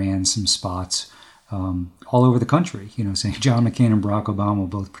 we ran some spots all over the country, you know, saying John McCain and Barack Obama will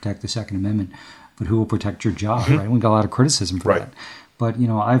both protect the Second Amendment, but who will protect your job, right? We got a lot of criticism for that. But, you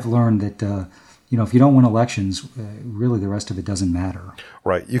know, I've learned that, you know, if you don't win elections, really the rest of it doesn't matter.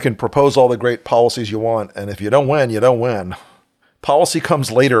 Right. You can propose all the great policies you want, and if you don't win, you don't win. Policy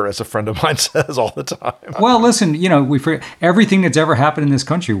comes later, as a friend of mine says all the time. Well, listen, you know, we forget everything that's ever happened in this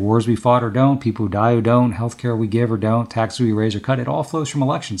country, wars we fought or don't, people who die or don't, healthcare we give or don't, taxes we raise or cut, it all flows from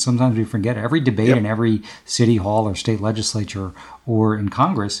elections. Sometimes we forget every debate in every city hall or state legislature or in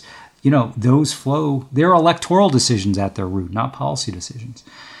Congress, you know, those flow, they're electoral decisions at their root, not policy decisions.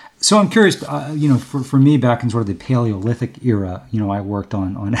 So I'm curious, for me back in sort of the Paleolithic era, I worked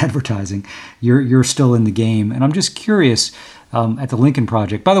on advertising. You're still in the game, and I'm just curious at the Lincoln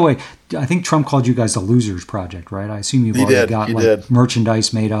Project. By the way, I think Trump called you guys the Losers Project, right? I assume you've already got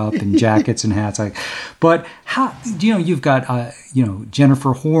merchandise made up and jackets and hats. But how you've got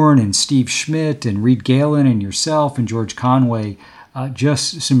Jennifer Horn and Steve Schmidt and Reed Galen and yourself and George Conway,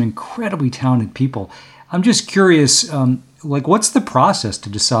 just some incredibly talented people. I'm just curious. What's the process to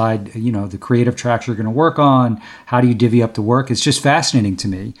decide, the creative tracks you're going to work on? How do you divvy up the work? It's just fascinating to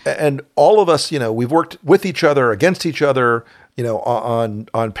me. And all of us, we've worked with each other, against each other,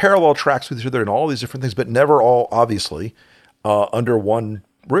 on parallel tracks with each other and all these different things, but never all, obviously, under one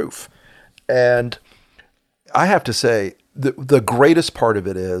roof. And I have to say, the greatest part of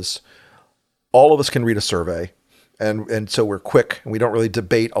it is all of us can read a survey. And so we're quick, and we don't really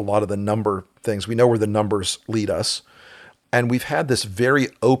debate a lot of the number things. We know where the numbers lead us. And we've had this very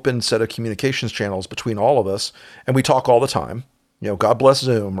open set of communications channels between all of us, and we talk all the time. God bless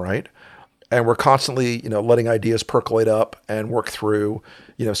Zoom, right? And we're constantly, letting ideas percolate up and work through,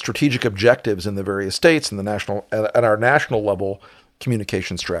 strategic objectives in the various states and the national, at our national level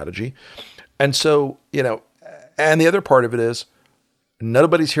communication strategy. And so, and the other part of it is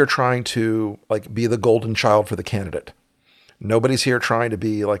nobody's here trying to be the golden child for the candidate. Nobody's here trying to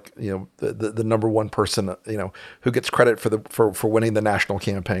be the number one person, who gets credit for winning the national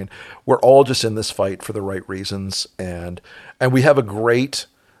campaign. We're all just in this fight for the right reasons, and we have a great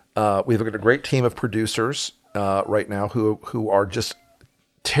team of producers right now who are just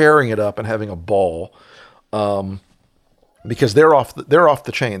tearing it up and having a ball, because they're off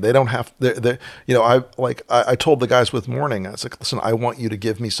the chain. They don't have I told the guys with Morning, I was like, listen, I want you to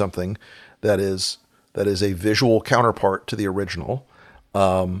give me something that is a visual counterpart to the original,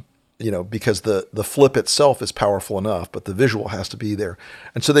 because the flip itself is powerful enough, but the visual has to be there.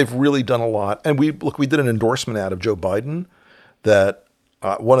 And so they've really done a lot. And we did an endorsement ad of Joe Biden that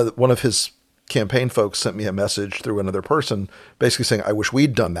one of his campaign folks sent me a message through another person basically saying, I wish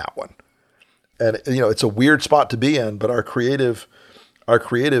we'd done that one. And, it's a weird spot to be in, but our creative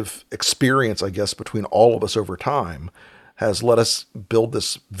experience, I guess, between all of us over time has let us build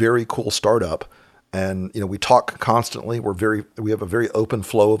this very cool startup. And, we talk constantly. We have a very open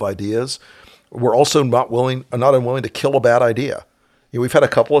flow of ideas. We're also not unwilling to kill a bad idea. We've had a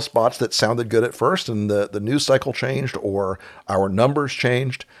couple of spots that sounded good at first, and the news cycle changed or our numbers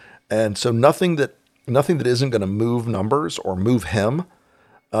changed. And so nothing that isn't going to move numbers or move him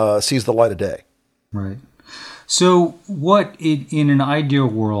sees the light of day. Right. So what, in an ideal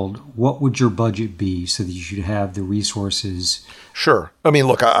world, what would your budget be so that you should have the resources? Sure. I mean,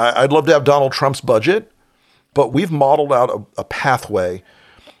 look, I'd love to have Donald Trump's budget, but we've modeled out a pathway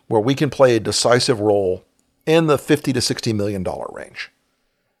where we can play a decisive role in the $50 to $60 million range.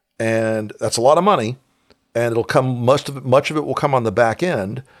 And that's a lot of money, and it'll come, much of it will come on the back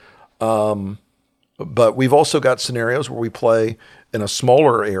end. But we've also got scenarios where we play in a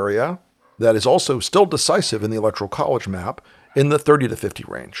smaller area that is also still decisive in the Electoral College map in the 30 to 50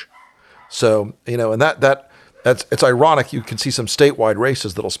 range. So, and it's ironic. You can see some statewide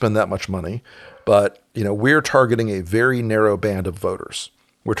races that'll spend that much money, but, we're targeting a very narrow band of voters.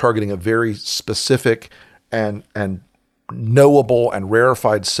 We're targeting a very specific and knowable and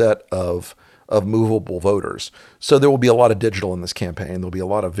rarefied set of movable voters. So there will be a lot of digital in this campaign. There'll be a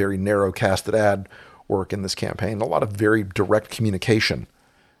lot of very narrow casted ad work in this campaign, a lot of very direct communication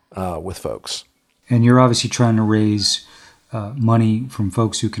with folks. And you're obviously trying to raise money from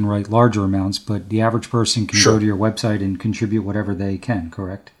folks who can write larger amounts, but the average person can Sure. go to your website and contribute whatever they can,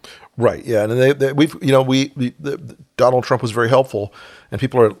 correct? Right. Yeah. And Donald Trump was very helpful, and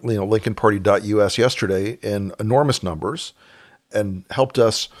people are at LincolnParty.us yesterday in enormous numbers, and helped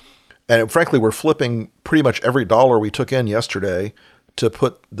us. And frankly, we're flipping pretty much every dollar we took in yesterday to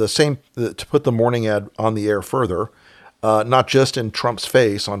put the morning ad on the air further, not just in Trump's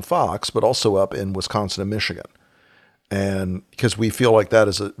face on Fox, but also up in Wisconsin and Michigan. And because we feel like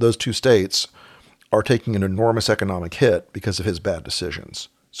those two states are taking an enormous economic hit because of his bad decisions.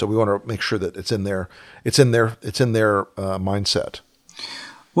 So we want to make sure that it's in their mindset.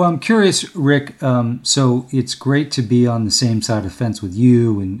 Well, I'm curious, Rick. So it's great to be on the same side of the fence with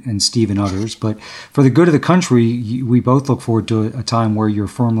you and Steve and others. But for the good of the country, we both look forward to a time where you're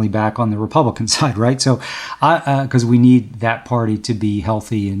firmly back on the Republican side, right? So, because we need that party to be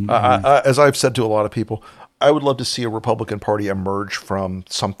healthy. As I've said to a lot of people, I would love to see a Republican Party emerge from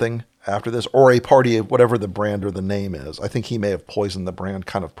something after this, or a party of whatever the brand or the name is. I think he may have poisoned the brand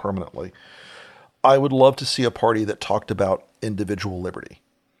kind of permanently. I would love to see a party that talked about individual liberty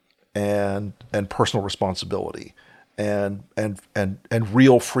and personal responsibility and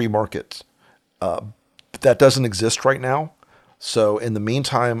real free markets. That doesn't exist right now. So in the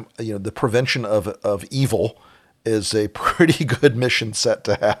meantime, the prevention of evil is a pretty good mission set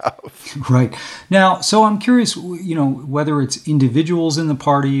to have. Right. Now, so I'm curious, whether it's individuals in the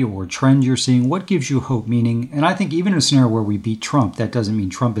party or trend you're seeing, what gives you hope? Meaning, and I think even in a scenario where we beat Trump, that doesn't mean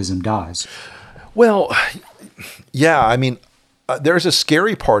Trumpism dies. Well, yeah, I mean, there's a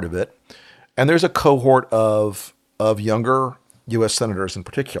scary part of it, and there's a cohort of younger U.S. senators in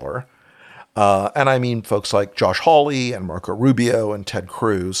particular, and I mean folks like Josh Hawley and Marco Rubio and Ted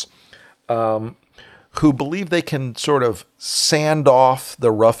Cruz, who believe they can sort of sand off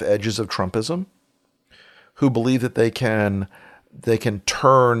the rough edges of Trumpism, who believe that they can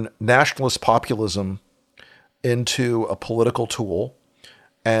turn nationalist populism into a political tool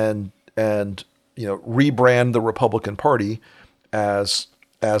and rebrand the Republican Party as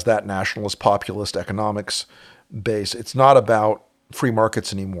that nationalist populist economics base. It's not about free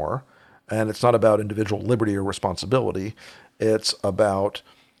markets anymore, and it's not about individual liberty or responsibility. It's about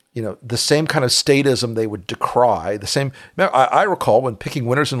the same kind of statism they would decry. The same. I recall when picking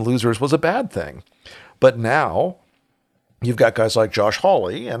winners and losers was a bad thing, but now you've got guys like Josh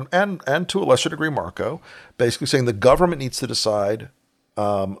Hawley and to a lesser degree Marco, basically saying the government needs to decide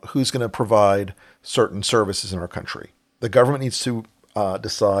who's going to provide certain services in our country. The government needs to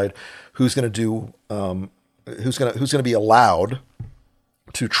decide who's going to do who's going to be allowed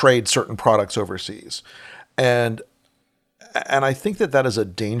to trade certain products overseas, and I think that is a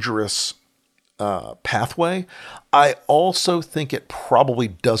dangerous pathway. I also think it probably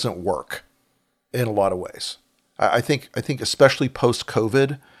doesn't work in a lot of ways. I think especially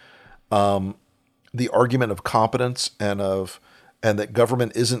post-COVID, the argument of competence and that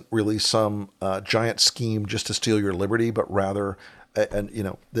government isn't really some giant scheme just to steal your liberty, but rather,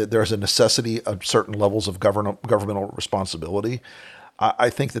 there's a necessity of certain levels of governmental responsibility. I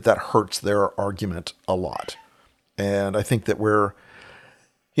think that hurts their argument a lot. And I think that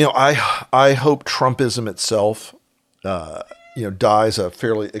I hope Trumpism itself, dies a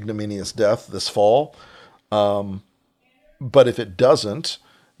fairly ignominious death this fall. But if it doesn't,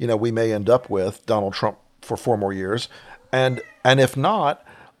 we may end up with Donald Trump for 4 more years. And if not,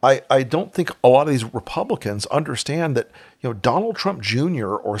 I don't think a lot of these Republicans understand that, Donald Trump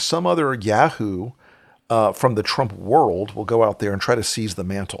Jr. or some other Yahoo from the Trump world will go out there and try to seize the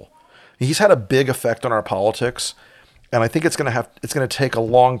mantle. He's had a big effect on our politics, and I think it's going to take a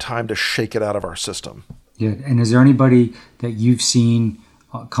long time to shake it out of our system. Yeah, and is there anybody that you've seen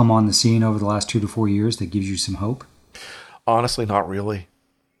come on the scene over the last 2 to 4 years that gives you some hope? Honestly, not really.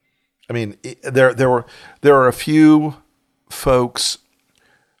 I mean, there are a few folks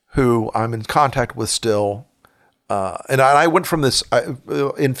who I'm in contact with still, and I went from this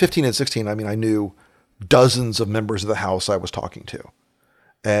in 15 and 16. I mean, I knew dozens of members of the House I was talking to,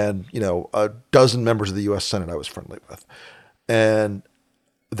 and a dozen members of the U.S. Senate I was friendly with, and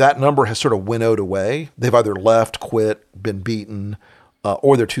that number has sort of winnowed away. They've either left, quit, been beaten,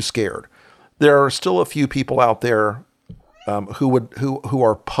 or they're too scared. There are still a few people out there who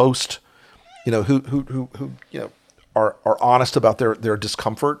are post, who are honest about their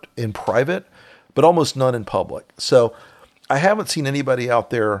discomfort in private, but almost none in public. So I haven't seen anybody out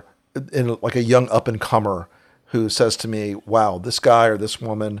there in like a young up and comer who says to me, "Wow, this guy or this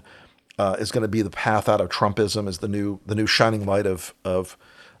woman is going to be the path out of Trumpism, is the new shining light of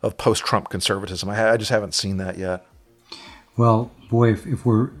post-Trump conservatism." I just haven't seen that yet. Well, boy, if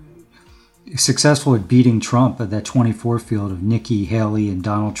we're successful at beating Trump at that 24 field of Nikki Haley and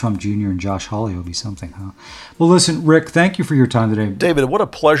Donald Trump Jr. and Josh Hawley, will be something, huh? Well, listen, Rick, thank you for your time today. David, what a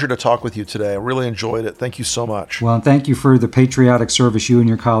pleasure to talk with you today. I really enjoyed it. Thank you so much. Well, and thank you for the patriotic service you and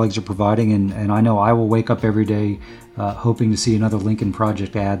your colleagues are providing. And I know I will wake up every day hoping to see another Lincoln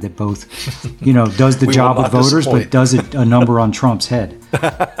Project ad that both, does the job with voters, but does a number on Trump's head.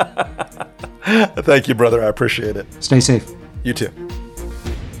 Thank you, brother. I appreciate it. Stay safe. You too.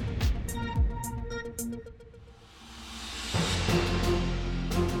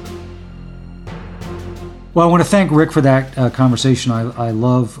 Well, I want to thank Rick for that conversation. I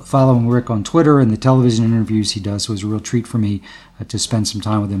love following Rick on Twitter and the television interviews he does. So it was a real treat for me to spend some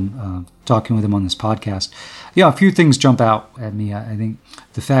time with him, talking with him on this podcast. Yeah, a few things jump out at me. I think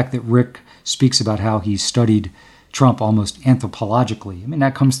the fact that Rick speaks about how he studied Trump almost anthropologically. I mean,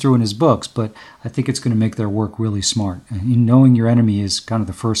 that comes through in his books, but I think it's going to make their work really smart. And knowing your enemy is kind of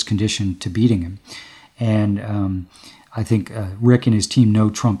the first condition to beating him. And I think Rick and his team know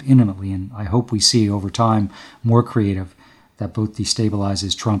Trump intimately, and I hope we see over time more creative that both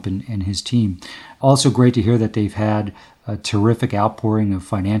destabilizes Trump and his team. Also great to hear that they've had a terrific outpouring of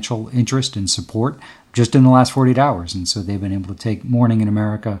financial interest and support just in the last 48 hours. And so they've been able to take Morning in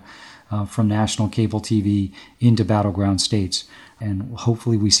America from national cable TV into battleground states. And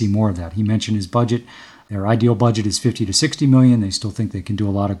hopefully we see more of that. He mentioned his budget. Their ideal budget is 50 to 60 million. They still think they can do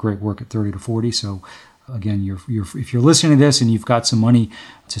a lot of great work at 30 to 40. So again, if you're listening to this and you've got some money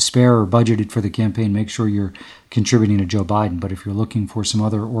to spare or budgeted for the campaign, make sure you're contributing to Joe Biden. But if you're looking for some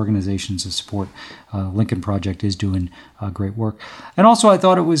other organizations to support, Lincoln Project is doing great work. And also, I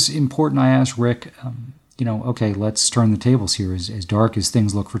thought it was important. I asked Rick, okay, let's turn the tables here. As dark as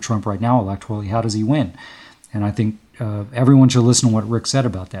things look for Trump right now electorally, how does he win? And I think everyone should listen to what Rick said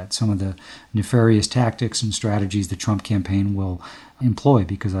about that, some of the nefarious tactics and strategies the Trump campaign will employ,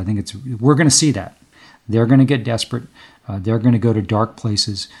 because I think we're going to see that. They're going to get desperate. They're going to go to dark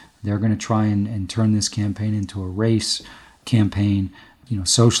places. They're going to try and turn this campaign into a race campaign,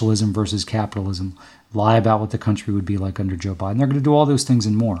 socialism versus capitalism, lie about what the country would be like under Joe Biden. They're going to do all those things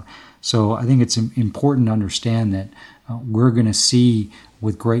and more. So I think it's important to understand that we're going to see,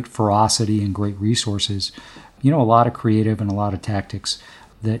 with great ferocity and great resources, a lot of creative and a lot of tactics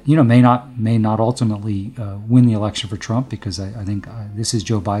that may not ultimately win the election for Trump, because I think this is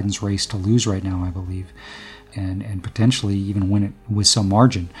Joe Biden's race to lose right now, I believe, and potentially even win it with some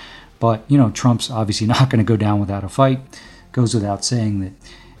margin. But Trump's obviously not going to go down without a fight. Goes without saying that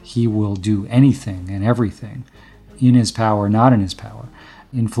he will do anything and everything in his power, not in his power,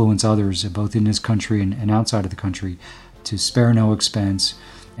 influence others both in his country and outside of the country, to spare no expense,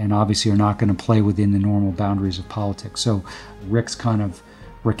 and obviously are not going to play within the normal boundaries of politics. So Rick's kind of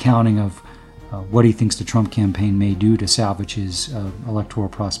recounting of what he thinks the Trump campaign may do to salvage his electoral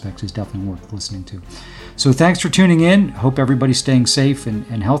prospects is definitely worth listening to. So thanks for tuning in. Hope everybody's staying safe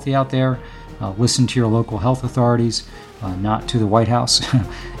and healthy out there. Listen to your local health authorities, not to the White House.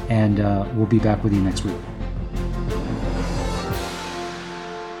 And we'll be back with you next week.